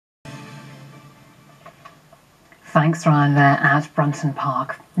Thanks, Ryan, there at Brunton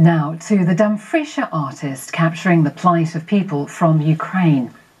Park. Now to the Dumfriesshire artist capturing the plight of people from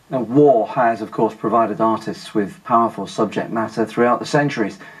Ukraine. Now, war has, of course, provided artists with powerful subject matter throughout the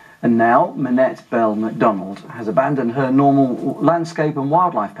centuries. And now, Minette Macdonald has abandoned her normal landscape and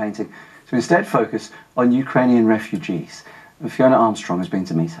wildlife painting to instead focus on Ukrainian refugees. And Fiona Armstrong has been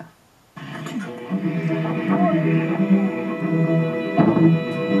to meet her.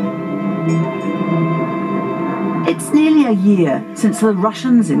 It's nearly a year since the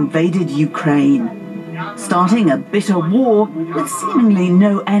Russians invaded Ukraine, starting a bitter war with seemingly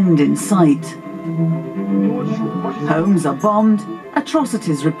no end in sight. Homes are bombed,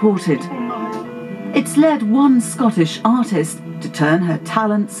 atrocities reported. It's led one Scottish artist to turn her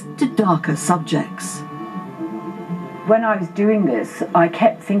talents to darker subjects. When I was doing this, I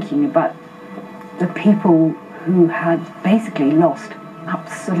kept thinking about the people who had basically lost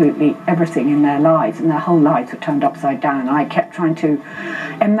absolutely everything in their lives, and their whole lives were turned upside down. I kept trying to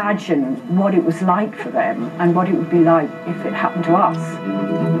imagine what it was like for them and what it would be like if it happened to us.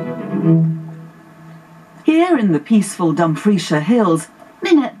 Here in the peaceful Dumfriesshire Hills,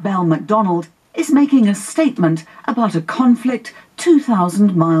 Minette Macdonald is making a statement about a conflict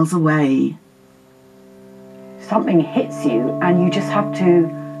 2,000 miles away. Something hits you and you just have to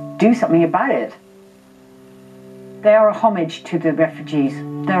do something about it. They are a homage to the refugees.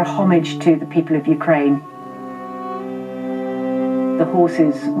 They're a homage to the people of Ukraine. The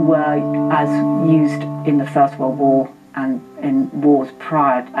horses were as used in the First World War and in wars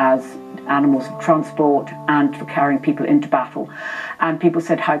prior as animals of transport and for carrying people into battle. And people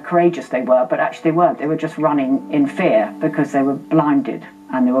said how courageous they were, but actually they weren't. They were just running in fear because they were blinded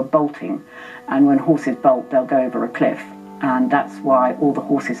and they were bolting. And when horses bolt, they'll go over a cliff. And that's why all the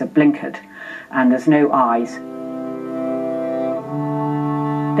horses are blinkered and there's no eyes.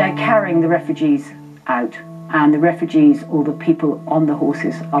 They're carrying the refugees out, and the refugees, or the people on the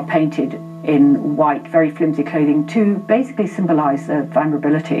horses, are painted in white, very flimsy clothing to basically symbolise their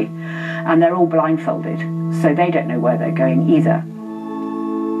vulnerability. And they're all blindfolded, so they don't know where they're going either.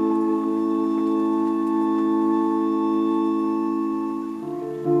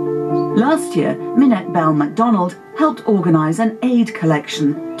 Last year, Minette Macdonald helped organise an aid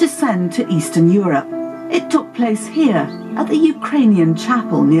collection to send to Eastern Europe. It took place here at the Ukrainian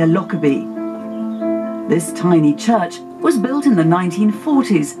chapel near Lockerbie. This tiny church was built in the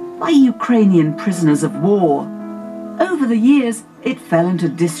 1940s by Ukrainian prisoners of war. Over the years, it fell into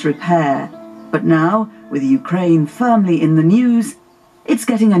disrepair. But now, with Ukraine firmly in the news, it's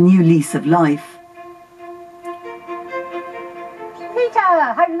getting a new lease of life.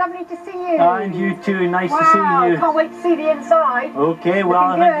 How lovely to see you. And you too, nice to see you. Can't wait to see the inside. Okay, well,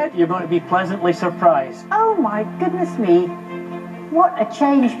 I think you're going to be pleasantly surprised. Oh my goodness me. What a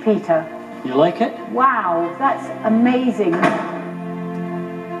change, Peter. You like it? Wow, that's amazing.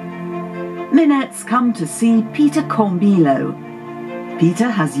 Minette's come to see Peter Cormilo. Peter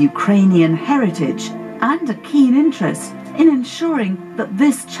has Ukrainian heritage and a keen interest in ensuring that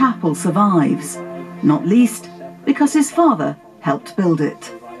this chapel survives, not least because his father helped build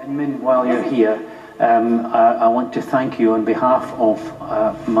it. And while you're here, I want to thank you on behalf of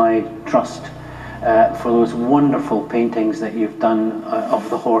my trust for those wonderful paintings that you've done of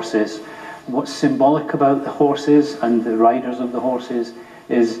the horses. What's symbolic about the horses and the riders of the horses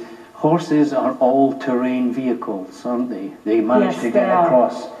is horses are all-terrain vehicles, aren't they? They manage to get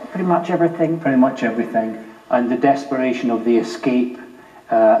across Pretty much everything. pretty much everything. And the desperation of the escape,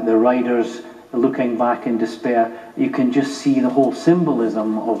 the riders looking back in despair, you can just see the whole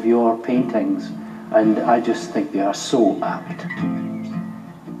symbolism of your paintings, and I just think they are so apt.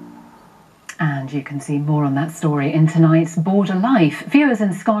 And you can see more on that story in tonight's Border Life. Viewers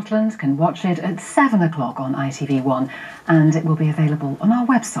in Scotland can watch it at 7 o'clock on ITV1, and it will be available on our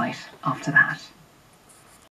website after that.